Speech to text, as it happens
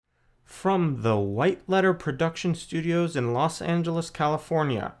From the White Letter Production Studios in Los Angeles,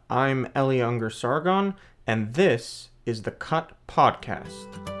 California, I'm Eli Unger Sargon, and this is the Cut Podcast.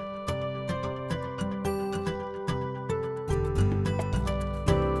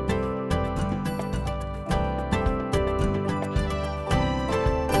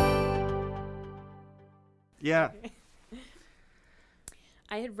 Yeah.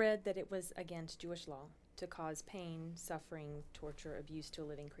 I had read that it was against Jewish law to cause pain, suffering, torture, abuse to a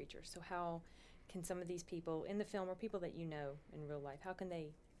living creature. So how can some of these people in the film, or people that you know in real life, how can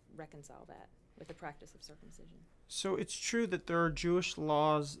they reconcile that with the practice of circumcision? So it's true that there are Jewish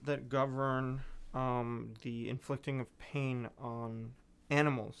laws that govern the inflicting of pain on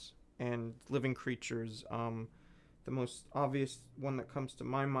animals and living creatures. The most obvious one that comes to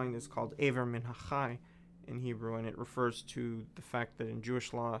my mind is called Aver min hachai in Hebrew, and it refers to the fact that in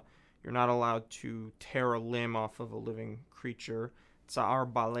Jewish law you're not allowed to tear a limb off of a living creature. Tsa'ar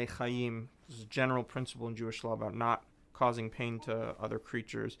balei chayim is a general principle in Jewish law about not causing pain to other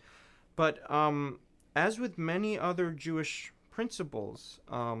creatures. But as with many other Jewish principles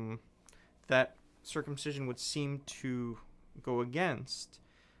that circumcision would seem to go against,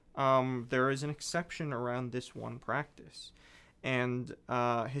 there is an exception around this one practice. And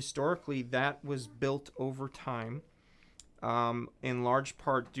historically, that was built over time, in large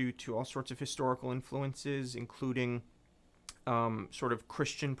part due to all sorts of historical influences, including sort of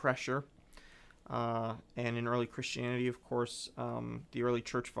Christian pressure. And in early Christianity, of course, the early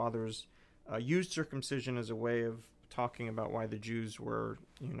church fathers used circumcision as a way of talking about why the Jews were,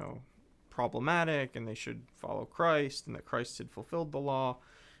 problematic and they should follow Christ, and that Christ had fulfilled the law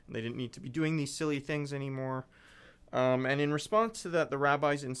and they didn't need to be doing these silly things anymore. And in response to that, the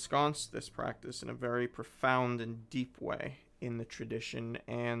rabbis ensconced this practice in a very profound and deep way in the tradition.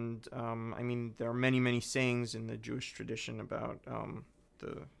 And, there are many, many sayings in the Jewish tradition about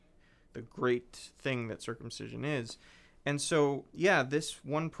the great thing that circumcision is. And so, this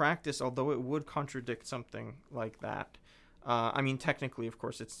one practice, although it would contradict something like that, technically, of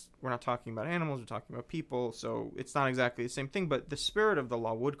course, we're not talking about animals, we're talking about people, so it's not exactly the same thing. But the spirit of the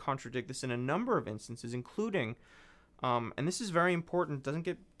law would contradict this in a number of instances, including... and this is very important, doesn't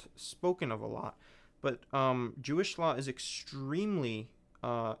get spoken of a lot, but Jewish law is extremely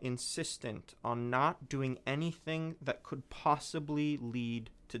insistent on not doing anything that could possibly lead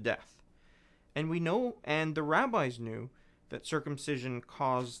to death. And we know, and the rabbis knew, that circumcision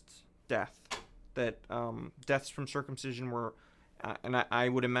caused death, that deaths from circumcision were, and I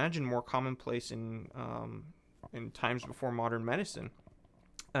would imagine, more commonplace in times before modern medicine.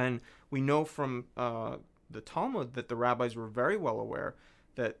 And we know from... the Talmud that the rabbis were very well aware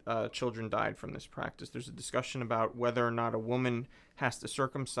that children died from this practice. There's a discussion about whether or not a woman has to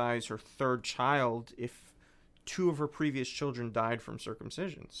circumcise her third child if two of her previous children died from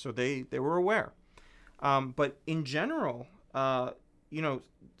circumcision. So they were aware. But in general,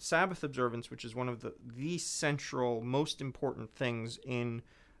 Sabbath observance, which is one of the central, most important things in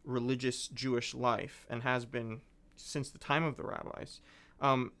religious Jewish life and has been since the time of the rabbis,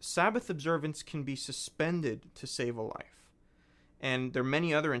 Sabbath observance can be suspended to save a life. And there are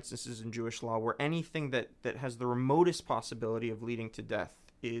many other instances in Jewish law where anything that has the remotest possibility of leading to death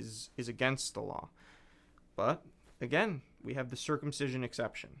is against the law. But again, we have the circumcision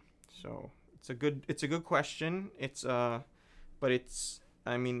exception. So it's a good question. It's a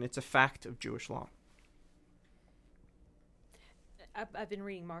fact of Jewish law. I've been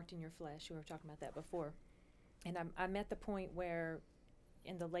reading Marked in Your Flesh. We were talking about that before. And I'm at the point where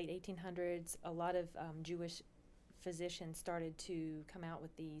in the late 1800s, a lot of Jewish physicians started to come out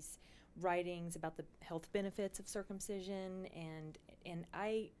with these writings about the health benefits of circumcision, and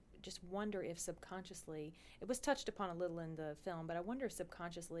I just wonder if subconsciously, it was touched upon a little in the film, but I wonder if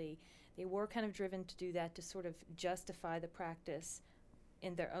subconsciously they were kind of driven to do that to sort of justify the practice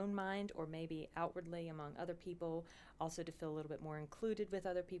in their own mind, or maybe outwardly among other people, also to feel a little bit more included with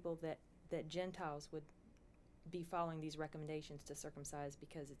other people, that Gentiles would be following these recommendations to circumcise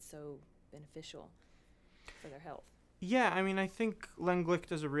because it's so beneficial for their health. Yeah, I think Len Glick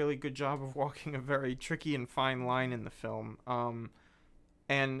does a really good job of walking a very tricky and fine line in the film.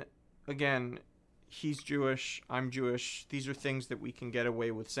 And again, he's Jewish, I'm Jewish. These are things that we can get away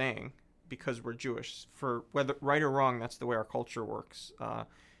with saying because we're Jewish. For whether right or wrong, that's the way our culture works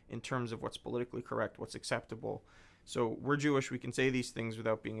in terms of what's politically correct, what's acceptable. So we're Jewish, we can say these things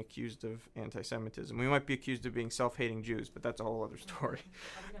without being accused of anti-Semitism. We might be accused of being self-hating Jews, but that's a whole other story.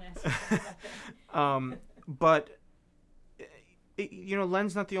 But,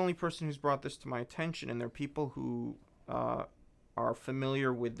 Len's not the only person who's brought this to my attention, and there are people who are are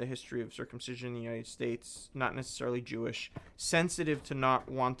familiar with the history of circumcision in the United States, not necessarily Jewish, sensitive to not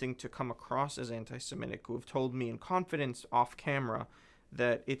wanting to come across as anti-Semitic, who have told me in confidence off camera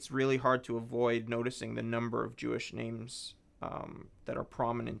that it's really hard to avoid noticing the number of Jewish names that are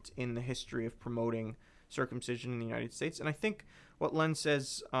prominent in the history of promoting circumcision in the United States. And I think what Len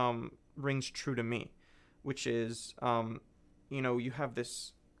says rings true to me, which is, you have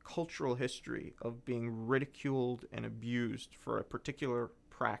this cultural history of being ridiculed and abused for a particular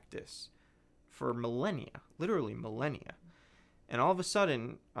practice for millennia, literally millennia. And all of a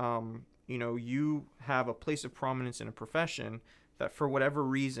sudden, you have a place of prominence in a profession that for whatever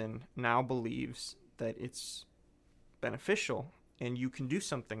reason now believes that it's beneficial and you can do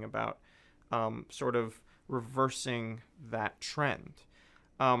something about sort of reversing that trend.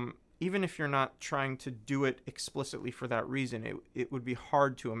 Even if you're not trying to do it explicitly for that reason, it would be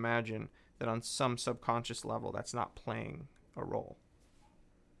hard to imagine that on some subconscious level that's not playing a role.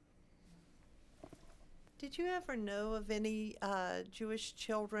 Did you ever know of any Jewish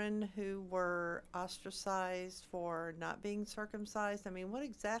children who were ostracized for not being circumcised? I mean, what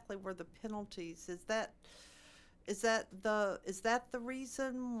exactly were the penalties? Is that the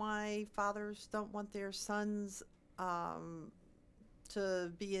reason why fathers don't want their sons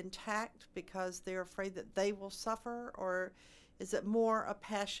to be intact because they're afraid that they will suffer, or is it more a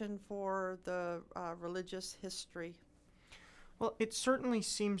passion for the religious history? Well, it certainly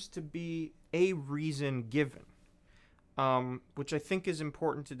seems to be a reason given, which I think is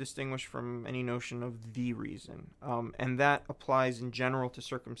important to distinguish from any notion of the reason. And that applies in general to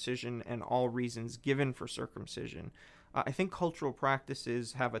circumcision and all reasons given for circumcision. I think cultural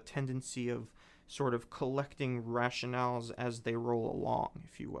practices have a tendency of sort of collecting rationales as they roll along,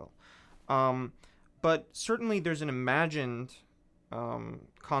 if you will. But certainly there's an imagined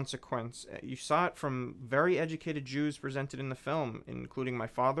consequence. You saw it from very educated Jews presented in the film, including my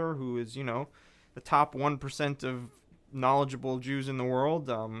father, who is, the top 1% of knowledgeable Jews in the world.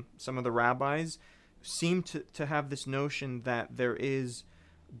 Some of the rabbis seem to have this notion that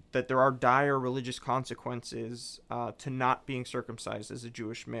there are dire religious consequences to not being circumcised as a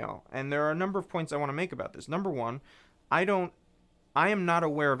Jewish male. And there are a number of points I want to make about this. Number one, I am not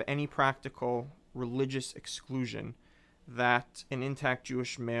aware of any practical religious exclusion that an intact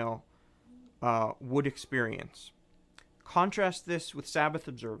Jewish male would experience. Contrast this with Sabbath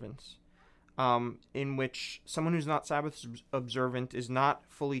observance, in which someone who's not Sabbath observant is not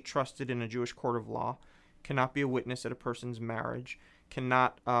fully trusted in a Jewish court of law, cannot be a witness at a person's marriage,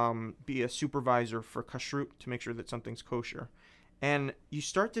 cannot be a supervisor for kashrut to make sure that something's kosher. And you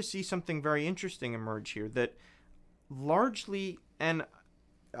start to see something very interesting emerge here that largely, and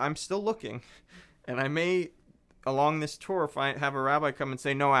I'm still looking, and I may, along this tour, have a rabbi come and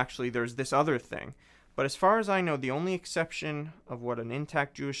say, no, actually, there's this other thing. But as far as I know, the only exception of what an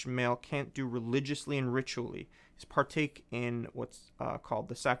intact Jewish male can't do religiously and ritually is partake in what's called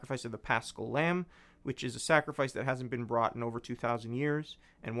the sacrifice of the Paschal Lamb, which is a sacrifice that hasn't been brought in over 2,000 years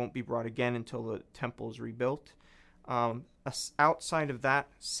and won't be brought again until the temple is rebuilt. Outside of that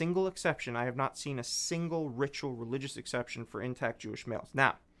single exception, I have not seen a single ritual religious exception for intact Jewish males.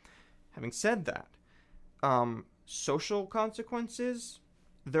 Now, having said that, social consequences,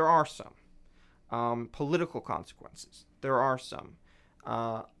 there are some. Political consequences, there are some.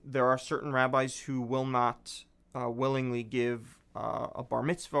 There are certain rabbis who will not willingly give a bar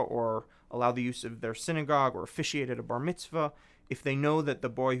mitzvah or allow the use of their synagogue or officiate at a bar mitzvah if they know that the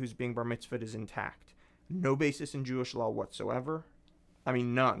boy who's being bar mitzvahed is intact. No basis in Jewish law whatsoever. I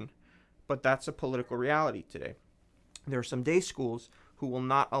mean, none. But that's a political reality today. There are some day schools who will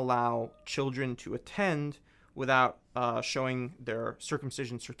not allow children to attend without showing their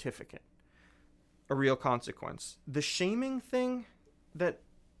circumcision certificate. A real consequence. The shaming thing that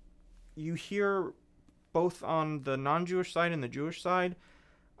you hear both on the non-Jewish side and the Jewish side,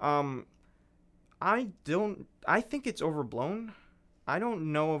 I think it's overblown. I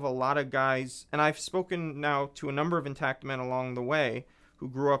don't know of a lot of guys, and I've spoken now to a number of intact men along the way who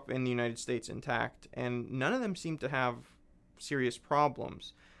grew up in the United States intact, and none of them seem to have serious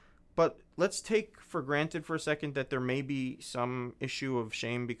problems. But let's take for granted for a second that there may be some issue of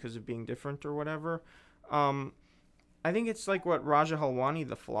shame because of being different or whatever. I think it's like what Raja Halwani,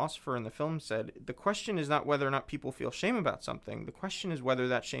 the philosopher in the film, said. The question is not whether or not people feel shame about something. The question is whether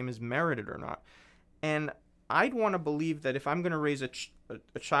that shame is merited or not. And I'd want to believe that if I'm going to raise a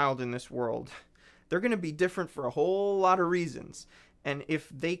child in this world, they're going to be different for a whole lot of reasons. And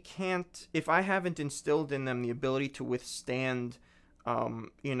if I haven't instilled in them the ability to withstand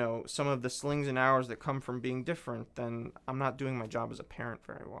some of the slings and arrows that come from being different, then I'm not doing my job as a parent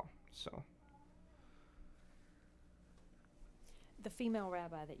very well. So The female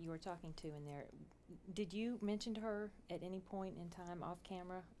rabbi that you were talking to in there, did you mention to her at any point in time off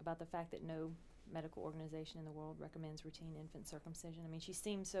camera about the fact that no medical organization in the world recommends routine infant circumcision? I mean, she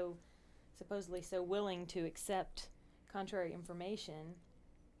seemed so supposedly so willing to accept contrary information.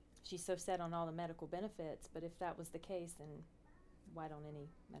 She's so set on all the medical benefits, but if that was the case, then why don't any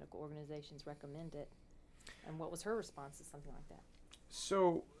medical organizations recommend it? And what was her response to something like that?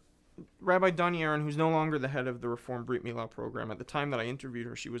 So, Rabbi Dani Aaron, who's no longer the head of the Reform Brit Milah program, at the time that I interviewed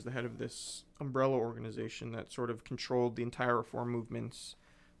her, she was the head of this umbrella organization that sort of controlled the entire Reform movement's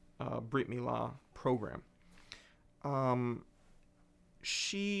Brit Milah program.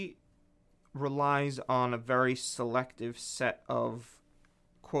 She relies on a very selective set of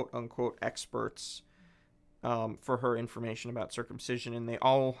quote-unquote experts for her information about circumcision, and they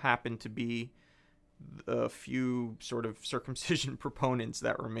all happen to be the few sort of circumcision proponents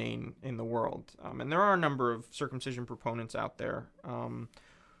that remain in the world. And there are a number of circumcision proponents out there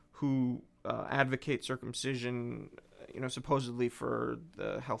who advocate circumcision, supposedly for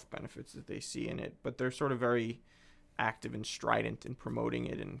the health benefits that they see in it, but they're sort of very active and strident in promoting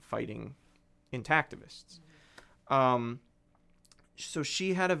it and fighting intactivists. So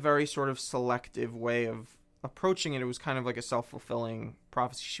she had a very sort of selective way of approaching it. It was kind of like a self-fulfilling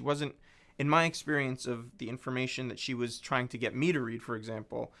prophecy. She wasn't, in my experience of the information that she was trying to get me to read, for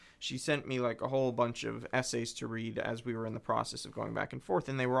example, she sent me like a whole bunch of essays to read as we were in the process of going back and forth,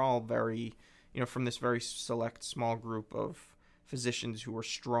 and they were all very, from this very select small group of physicians who were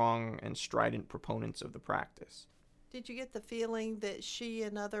strong and strident proponents of the practice. Did you get the feeling that she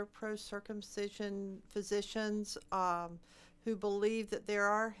and other pro-circumcision physicians who believe that there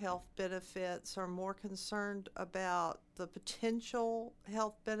are health benefits are more concerned about the potential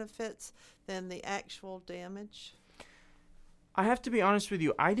health benefits than the actual damage? I have to be honest with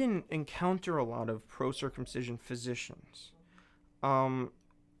you, I didn't encounter a lot of pro-circumcision physicians.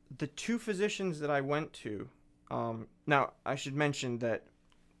 The two physicians that I went to, now I should mention that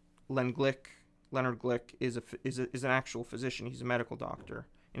Leonard Glick is an actual physician. He's a medical doctor,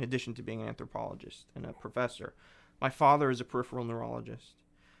 in addition to being an anthropologist and a professor. My father is a peripheral neurologist.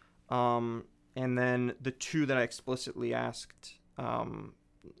 And then the two that I explicitly asked,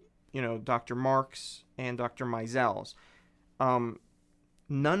 Dr. Marks and Dr. Meisels,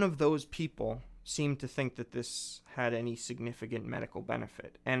 none of those people seemed to think that this had any significant medical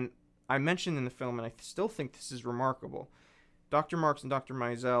benefit. And I mentioned in the film, and I still think this is remarkable, Dr. Marks and Dr.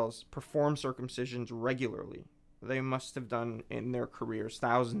 Meisels perform circumcisions regularly. They must have done in their careers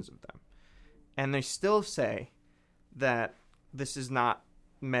thousands of them. And they still say that this is not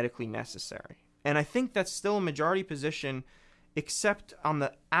medically necessary. And I think that's still a majority position, except on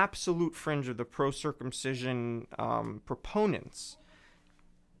the absolute fringe of the pro-circumcision proponents.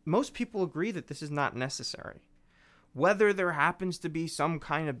 Most people agree that this is not necessary. Whether there happens to be some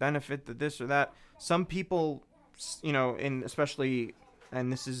kind of benefit to this or that, some people, especially,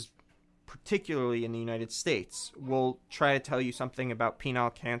 and this is particularly in the United States, will try to tell you something about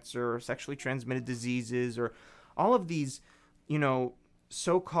penile cancer or sexually transmitted diseases or all of these,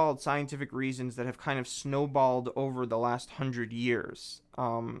 so-called scientific reasons that have kind of snowballed over the last 100 years.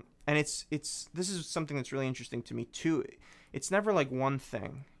 And this is something that's really interesting to me too. It's never like one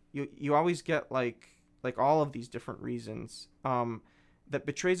thing. You always get like all of these different reasons that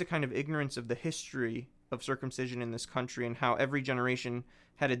betrays a kind of ignorance of the history of circumcision in this country and how every generation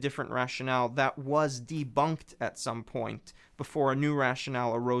had a different rationale that was debunked at some point before a new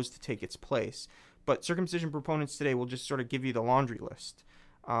rationale arose to take its place. But circumcision proponents today will just sort of give you the laundry list,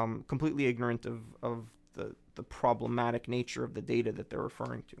 completely ignorant of the problematic nature of the data that they're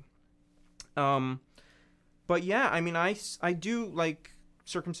referring to. But yeah, I mean, I do like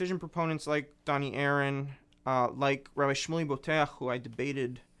circumcision proponents like Dani Aaron, like Rabbi Shmuley Boteach, who I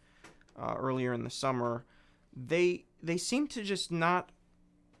debated earlier in the summer. They seem to just not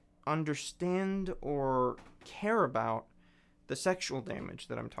understand or care about the sexual damage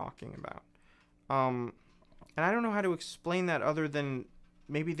that I'm talking about. And I don't know how to explain that other than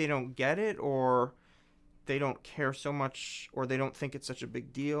maybe they don't get it, or they don't care so much, or they don't think it's such a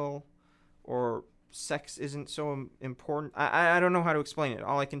big deal, or sex isn't so important. I don't know how to explain it.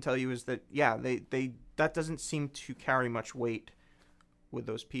 All I can tell you is that, yeah, they that doesn't seem to carry much weight with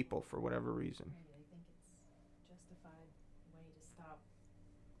those people for whatever reason. Maybe they think it's justified way to stop.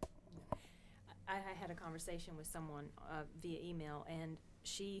 I had a conversation with someone via email, and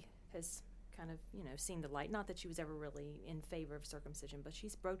she has kind of, seen the light. Not that she was ever really in favor of circumcision, but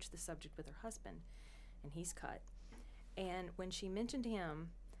she's broached the subject with her husband, and he's cut. And when she mentioned to him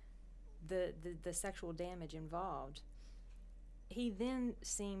the sexual damage involved, he then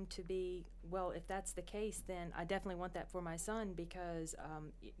seemed to be, well, if that's the case, then I definitely want that for my son because,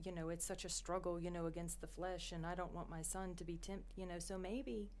 it's such a struggle, against the flesh, and I don't want my son to be tempted, so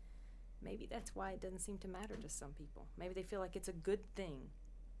maybe that's why it doesn't seem to matter to some people. Maybe they feel like it's a good thing.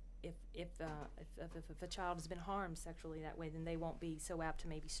 If a child has been harmed sexually that way, then they won't be so apt to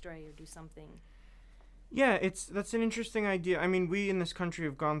maybe stray or do something. Yeah, that's an interesting idea. I mean, we in this country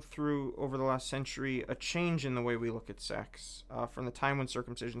have gone through, over the last century, a change in the way we look at sex. From the time when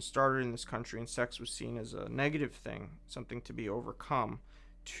circumcision started in this country and sex was seen as a negative thing, something to be overcome,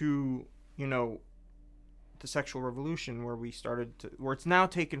 to, the sexual revolution where where it's now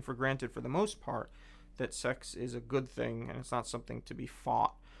taken for granted for the most part that sex is a good thing and it's not something to be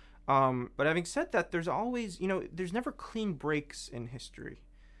fought. But having said that, there's always, there's never clean breaks in history.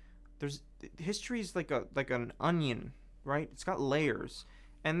 History is like an onion, right? It's got layers,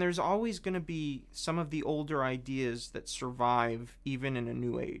 and there's always going to be some of the older ideas that survive even in a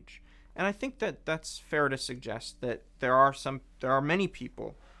new age. And I think that that's fair to suggest that there are many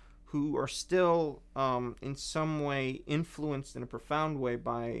people who are still in some way influenced in a profound way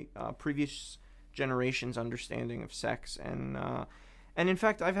by previous generations' understanding of sex. And in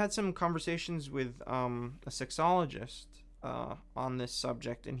fact, I've had some conversations with a sexologist on this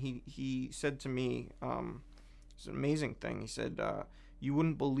subject, and he said to me, it's an amazing thing. He said, you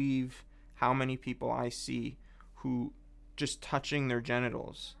wouldn't believe how many people I see who just touching their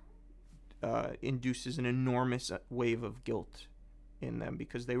genitals induces an enormous wave of guilt in them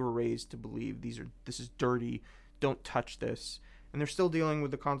because they were raised to believe this is dirty, don't touch this, and they're still dealing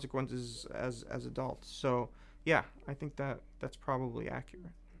with the consequences as adults. So yeah, I think that's probably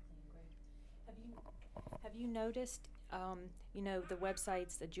accurate. Have you noticed, the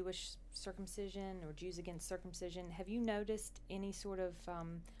websites, the Jewish circumcision or Jews Against Circumcision, have you noticed any sort of,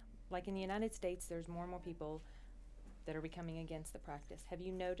 like in the United States, there's more and more people that are becoming against the practice. Have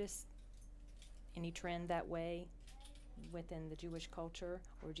you noticed any trend that way within the Jewish culture,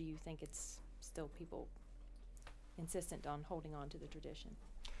 or do you think it's still people insistent on holding on to the tradition?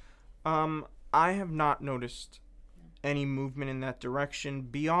 I have not noticed any movement in that direction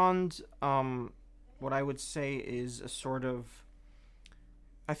beyond what I would say is a sort of,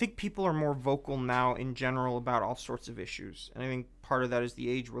 I think people are more vocal now in general about all sorts of issues. And I think part of that is the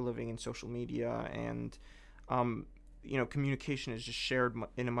age we're living in, social media, and, communication is just shared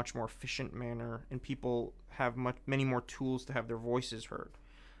in a much more efficient manner, and people have many more tools to have their voices heard.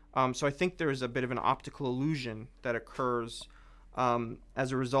 So I think there's a bit of an optical illusion that occurs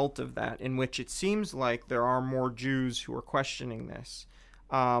as a result of that, in which it seems like there are more Jews who are questioning this.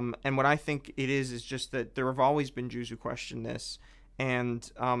 And what I think it is just that there have always been Jews who question this, and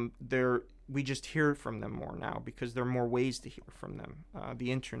we just hear from them more now because there are more ways to hear from them.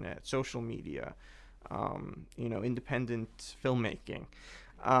 The internet, social media, independent filmmaking.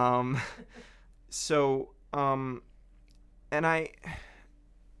 And I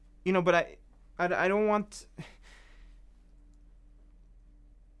don't want,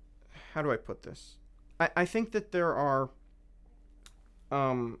 how do I put this? I think that there are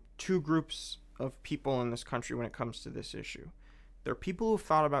two groups of people in this country when it comes to this issue. There are people who've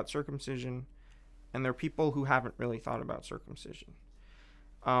thought about circumcision, and there are people who haven't really thought about circumcision.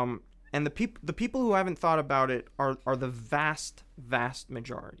 And the people who haven't thought about it are the vast, vast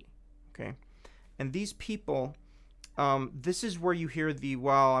majority. Okay, and these people, this is where you hear I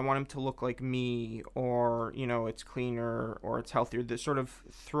want him to look like me, or it's cleaner, or it's healthier. This sort of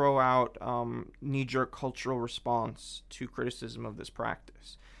throw out knee-jerk cultural response to criticism of this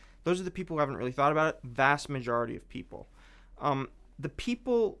practice. Those are the people who haven't really thought about it. Vast majority of people. The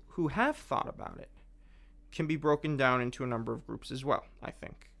people who have thought about it can be broken down into a number of groups as well, I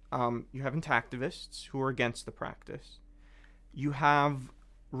think. You have intactivists who are against the practice. You have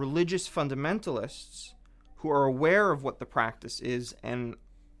religious fundamentalists who are aware of what the practice is and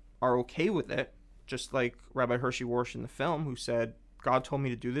are okay with it, just like Rabbi Hershey Warsh in the film, who said, God told me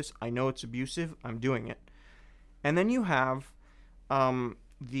to do this, I know it's abusive, I'm doing it. And then you have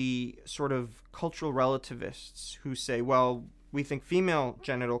the sort of cultural relativists who say, well, we think female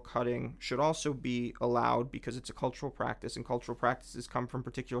genital cutting should also be allowed because it's a cultural practice, and cultural practices come from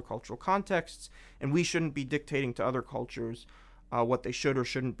particular cultural contexts, and we shouldn't be dictating to other cultures what they should or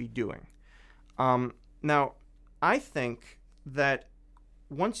shouldn't be doing. Now, I think that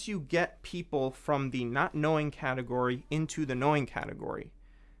once you get people from the not knowing category into the knowing category,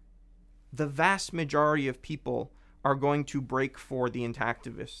 the vast majority of people are going to break for the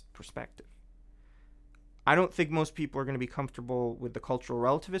intactivist perspective. I don't think most people are going to be comfortable with the cultural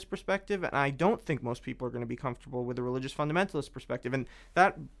relativist perspective, and I don't think most people are going to be comfortable with the religious fundamentalist perspective. And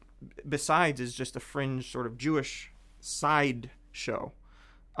that, besides, is just a fringe sort of Jewish side show.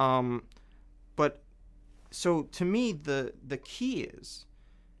 But so to me, the key is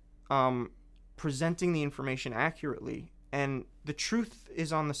presenting the information accurately, and the truth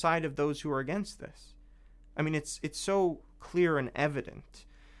is on the side of those who are against this. I mean, it's so clear and evident.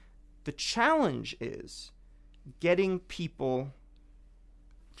 The challenge is getting people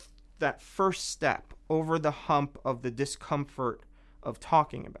that first step over the hump of the discomfort of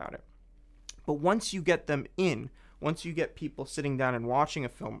talking about it. But once you get them in, once you get people sitting down and watching a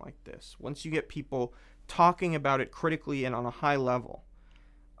film like this, once you get people talking about it critically and on a high level,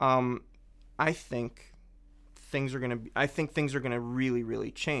 I think things are going to really,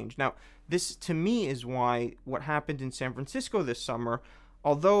 really change. Now, this to me is why what happened in San Francisco this summer,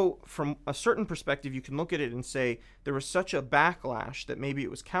 although from a certain perspective you can look at it and say there was such a backlash that maybe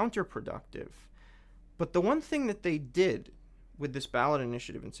it was counterproductive. But the one thing that they did with this ballot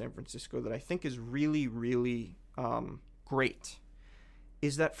initiative in San Francisco that I think is really, really great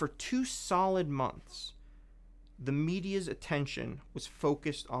is that for 2 solid months, the media's attention was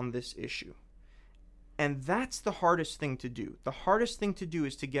focused on this issue. And that's the hardest thing to do. The hardest thing to do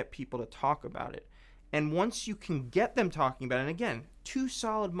is to get people to talk about it. And once you can get them talking about it, and again, 2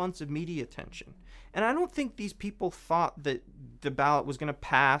 solid months of media attention. And I don't think these people thought that the ballot was going to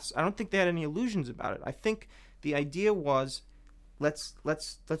pass. I don't think they had any illusions about it. I think the idea was, let's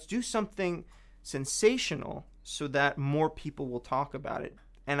do something sensational so that more people will talk about it.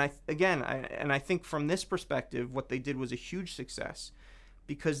 And I think from this perspective, what they did was a huge success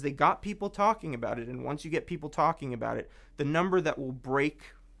because they got people talking about it. And once you get people talking about it, the number that will break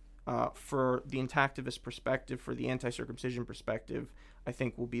for the intactivist perspective, for the anti-circumcision perspective, I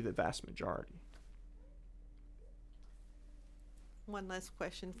think will be the vast majority. One last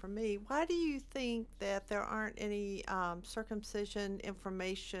question from me. Why do you think that there aren't any circumcision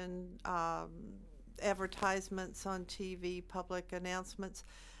information advertisements on TV, public announcements?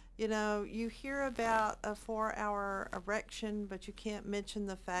 You know, you hear about a 4-hour erection, but you can't mention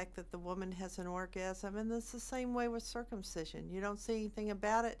the fact that the woman has an orgasm. And it's the same way with circumcision. You don't see anything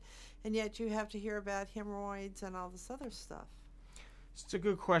about it, and yet you have to hear about hemorrhoids and all this other stuff. It's a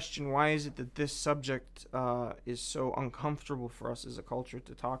good question. Why is it that this subject is so uncomfortable for us as a culture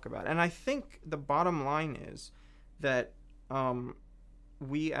to talk about? And I think the bottom line is that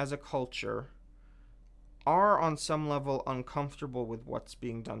we as a culture are on some level uncomfortable with what's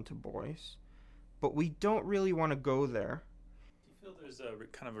being done to boys, but we don't really want to go there. Do you feel there's a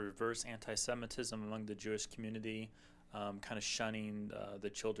kind of a reverse anti-Semitism among the Jewish community, kind of shunning the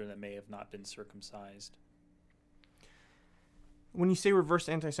children that may have not been circumcised? When you say reverse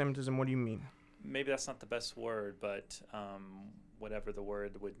anti-Semitism, what do you mean? Maybe that's not the best word, but whatever the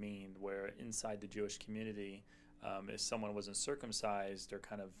word would mean, where inside the Jewish community, if someone wasn't circumcised, they're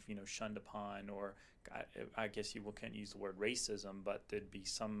kind of, shunned upon, or I guess you can't use the word racism, but there'd be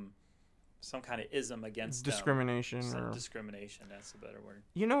some kind of ism against discrimination. Discrimination, that's a better word.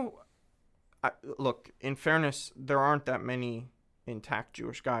 Look, in fairness, there aren't that many intact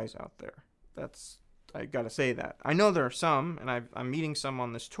Jewish guys out there. I got to say that. I know there are some, and I'm meeting some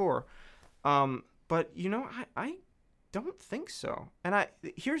on this tour, but I don't think so. And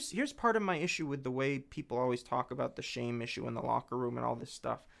here's part of my issue with the way people always talk about the shame issue in the locker room and all this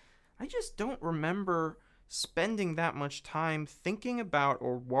stuff. I just don't remember spending that much time thinking about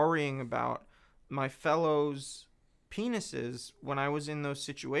or worrying about my fellows' penises when I was in those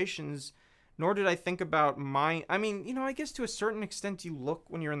situations, nor did I think about I guess to a certain extent you look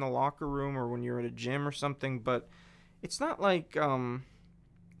when you're in the locker room or when you're at a gym or something, but it's not like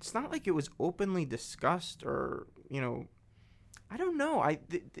it was openly discussed or, I don't know.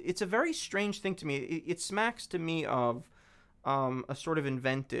 It's a very strange thing to me. It smacks to me of a sort of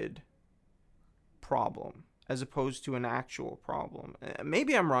invented problem as opposed to an actual problem.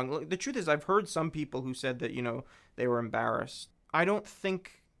 Maybe I'm wrong. Look, the truth is I've heard some people who said that, they were embarrassed. I don't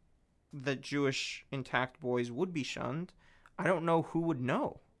think that Jewish intact boys would be shunned. I don't know who would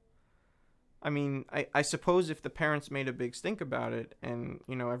know. I mean, I suppose if the parents made a big stink about it and,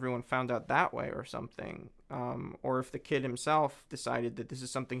 everyone found out that way or something, or if the kid himself decided that this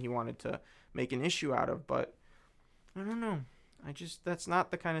is something he wanted to make an issue out of, but I don't know. That's not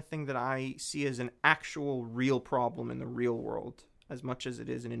the kind of thing that I see as an actual real problem in the real world, as much as it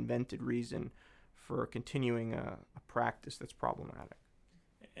is an invented reason for continuing a practice that's problematic.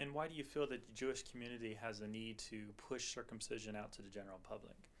 And why do you feel that the Jewish community has a need to push circumcision out to the general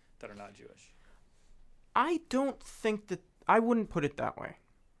public that are not Jewish? I don't think that... I wouldn't put it that way.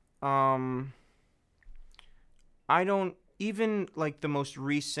 I don't... Even, the most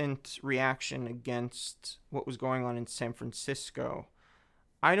recent reaction against what was going on in San Francisco,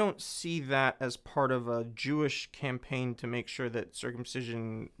 I don't see that as part of a Jewish campaign to make sure that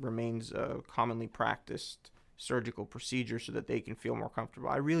circumcision remains a commonly practiced surgical procedure so that they can feel more comfortable.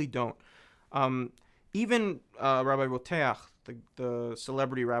 I really don't. Even Rabbi Boteach, the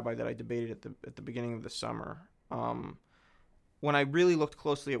celebrity rabbi that I debated at the beginning of the summer, when I really looked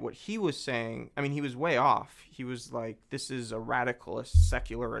closely at what he was saying, I mean, he was way off. He was like, this is a radicalist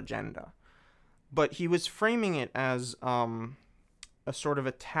secular agenda. But he was framing it as a sort of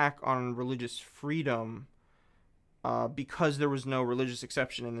attack on religious freedom because there was no religious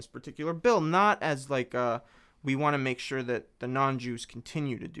exception in this particular bill, not as like we want to make sure that the non-Jews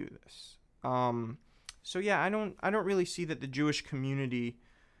continue to do this. So yeah, I don't really see that the Jewish community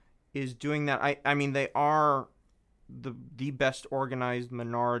is doing that. I mean, they are the best organized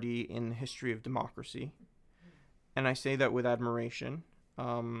minority in the history of democracy, and I say that with admiration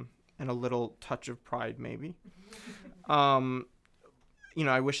and a little touch of pride, maybe.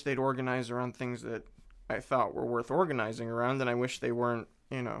 I wish they'd organize around things that I thought were worth organizing around, and I wish they weren't,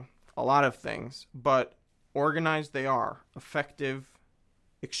 a lot of things. But organized they are, effective,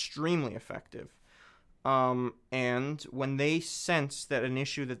 extremely effective. And when they sense that an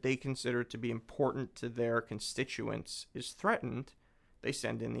issue that they consider to be important to their constituents is threatened, they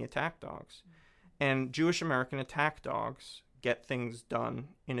send in the attack dogs. And Jewish American attack dogs get things done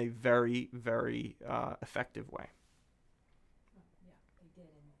in a very, very effective way. Yeah, they did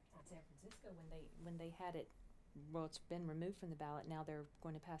in San Francisco when they had it. Well, it's been removed from the ballot. Now they're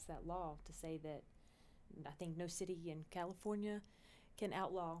going to pass that law to say that I think no city in California can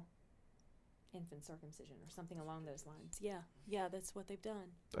outlaw infant circumcision or something along those lines. Yeah, that's what they've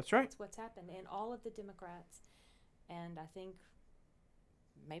done. That's right. That's what's happened. And all of the Democrats, and I think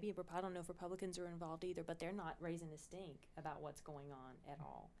maybe, I don't know if Republicans are involved either, but they're not raising a stink about what's going on at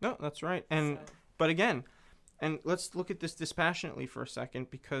all. No, that's right. And but again, and let's look at this dispassionately for a second,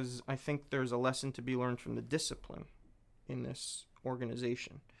 because I think there's a lesson to be learned from the discipline in this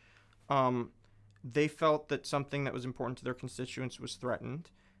organization. They felt that something that was important to their constituents was threatened.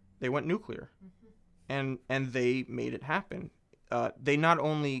 They went nuclear, and they made it happen. They not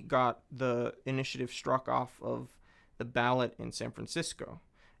only got the initiative struck off of the ballot in San Francisco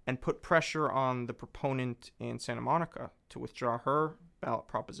and put pressure on the proponent in Santa Monica to withdraw her ballot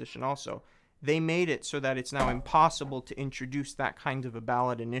proposition also. They made it so that it's now impossible to introduce that kind of a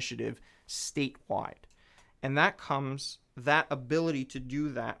ballot initiative statewide. And that ability to do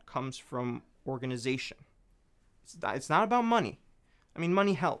that comes from organization. It's not about money. I mean,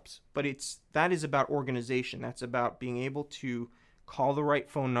 money helps, but that is about organization. That's about being able to call the right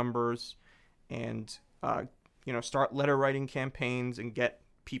phone numbers and start letter writing campaigns and get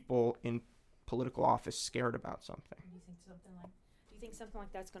people in political office scared about something. Do you think something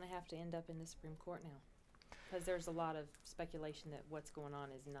like that's going to have to end up in the Supreme Court now? Because there's a lot of speculation that what's going on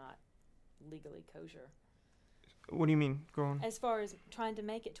is not legally kosher. What do you mean? Go on. As far as trying to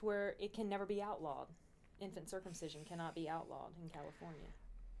make it to where it can never be outlawed. Infant circumcision cannot be outlawed in California.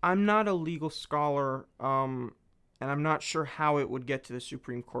 I'm not a legal scholar, and I'm not sure how it would get to the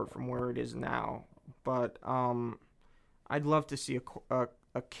Supreme Court from where it is now. But I'd love to see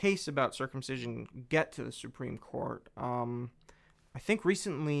a case about circumcision get to the Supreme Court. I think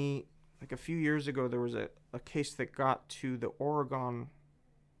recently, like a few years ago, there was a case that got to the Oregon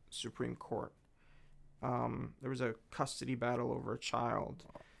Supreme Court. There was a custody battle over a child.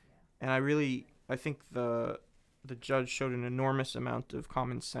 And I think the judge showed an enormous amount of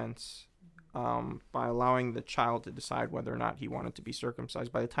common sense by allowing the child to decide whether or not he wanted to be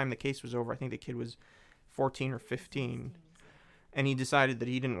circumcised. By the time the case was over, I think the kid was 14 or 15. And he decided that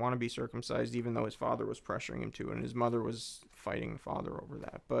he didn't want to be circumcised, even though his father was pressuring him to, and his mother was fighting the father over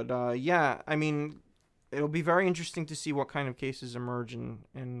that. But it'll be very interesting to see what kind of cases emerge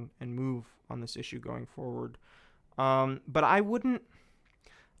and move on this issue going forward. But I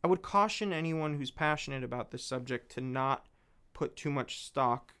would caution anyone who's passionate about this subject to not put too much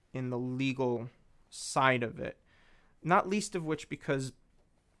stock in the legal side of it. Not least of which because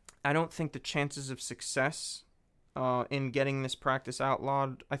I don't think the chances of success in getting this practice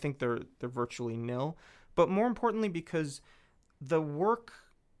outlawed, I think they're virtually nil. But more importantly, because the work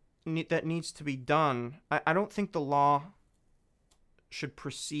that needs to be done, I don't think the law should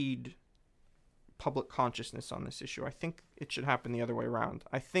precede public consciousness on this issue. I think it should happen the other way around.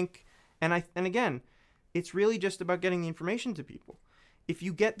 I think, and again, it's really just about getting the information to people. If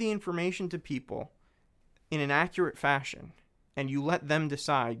you get the information to people in an accurate fashion and you let them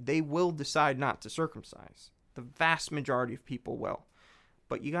decide, they will decide not to circumcise. The vast majority of people will.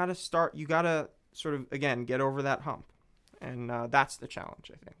 But you gotta sort of, again, get over that hump. And that's the challenge,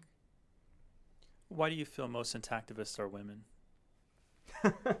 I think. Why do you feel most activists are women?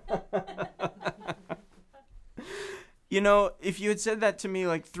 If you had said that to me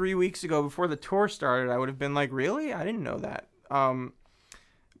like 3 weeks ago before the tour started, I would have been like, really? I didn't know that.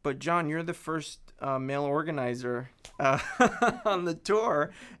 But John, you're the first male organizer on the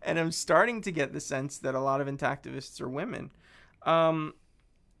tour, and I'm starting to get the sense that a lot of intactivists are women.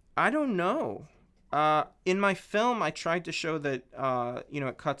 I don't know. In my film, I tried to show that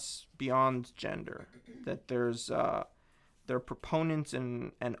it cuts beyond gender. That there are proponents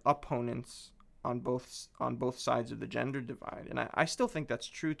and opponents on both sides of the gender divide, and I still think that's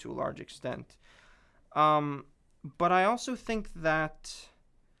true to a large extent. But I also think that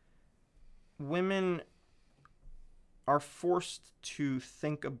women are forced to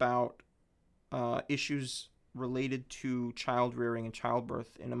think about issues related to child rearing and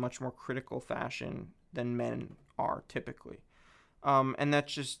childbirth in a much more critical fashion than men are typically. And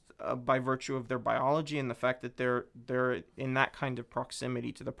that's just by virtue of their biology and the fact that they're in that kind of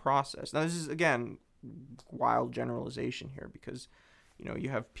proximity to the process. Now, this is, again, wild generalization here because, you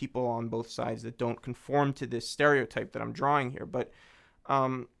have people on both sides that don't conform to this stereotype that I'm drawing here. But,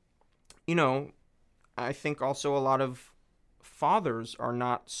 I think also a lot of fathers are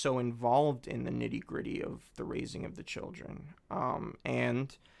not so involved in the nitty-gritty of the raising of the children.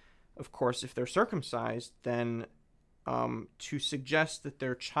 And, of course, if they're circumcised, then to suggest that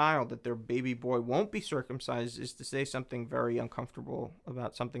their baby boy won't be circumcised is to say something very uncomfortable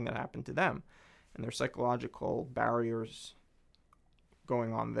about something that happened to them. And there's psychological barriers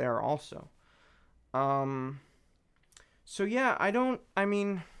going on there also. So yeah, I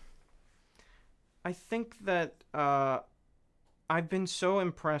think that I've been so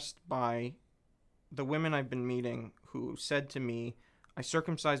impressed by the women I've been meeting who said to me, I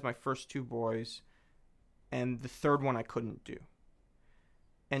circumcised my first 2 boys, and the third one I couldn't do.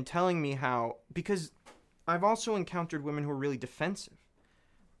 And telling me how, because I've also encountered women who are really defensive,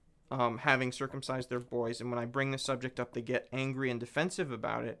 having circumcised their boys, and when I bring the subject up, they get angry and defensive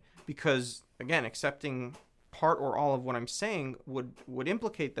about it, because, again, accepting part or all of what I'm saying would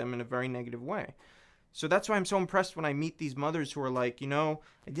implicate them in a very negative way. So that's why I'm so impressed when I meet these mothers who are like, I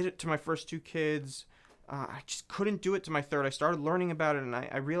did it to my first 2 kids. I just couldn't do it to my third. I started learning about it, and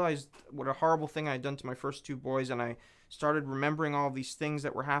I realized what a horrible thing I had done to my first 2 boys, and I started remembering all of these things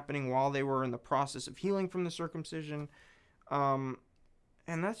that were happening while they were in the process of healing from the circumcision. And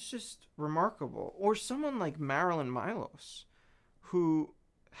that's just remarkable. Or someone like Marilyn Milos, who,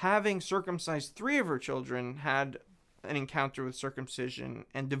 having circumcised 3 of her children, had an encounter with circumcision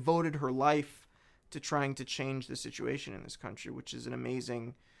and devoted her life to trying to change the situation in this country, which is an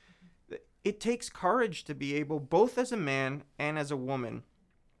amazing... It takes courage to be able, both as a man and as a woman,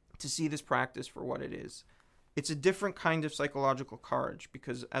 to see this practice for what it is. It's a different kind of psychological courage,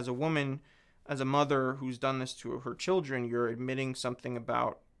 because as a woman, as a mother who's done this to her children, you're admitting something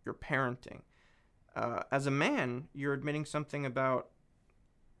about your parenting. As a man, you're admitting something about,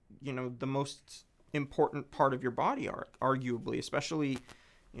 the most important part of your body, arguably, especially,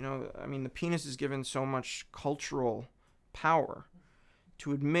 the penis is given so much cultural power.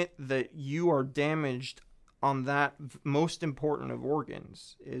 To admit that you are damaged on that most important of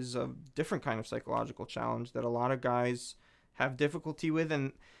organs is a different kind of psychological challenge that a lot of guys have difficulty with.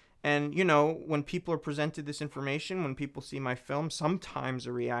 And when people are presented this information, when people see my film, sometimes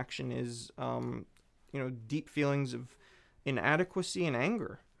a reaction is, deep feelings of inadequacy and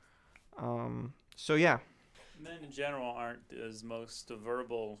anger. So, yeah. Men in general aren't as most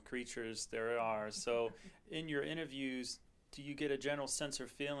verbal creatures there are. So in your interviews, do you get a general sense or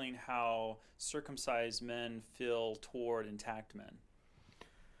feeling how circumcised men feel toward intact men?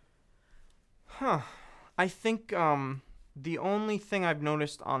 I think the only thing I've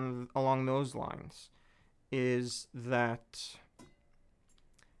noticed along those lines is that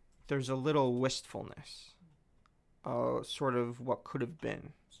there's a little wistfulness, sort of what could have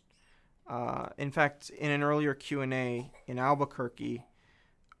been. In fact, in an earlier Q&A in Albuquerque,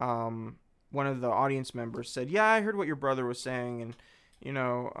 one of the audience members said, yeah, I heard what your brother was saying, and,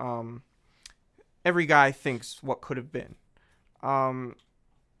 every guy thinks what could have been. But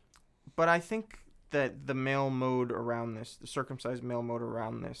I think that the male mode around this, the circumcised male mode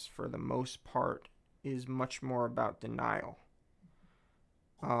around this, for the most part, is much more about denial.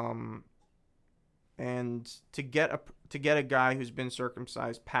 And to get a guy who's been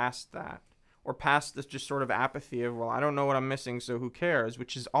circumcised past that, or past this just sort of apathy of, well, I don't know what I'm missing, so who cares,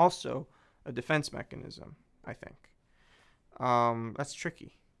 which is also a defense mechanism, I think. That's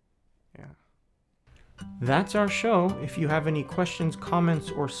tricky. Yeah. That's our show. If you have any questions,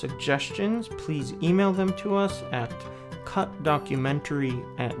 comments, or suggestions, please email them to us at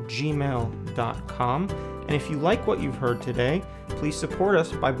cutdocumentary@gmail.com. And if you like what you've heard today, please support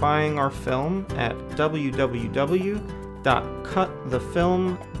us by buying our film at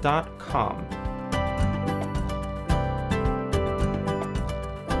www.cutthefilm.com.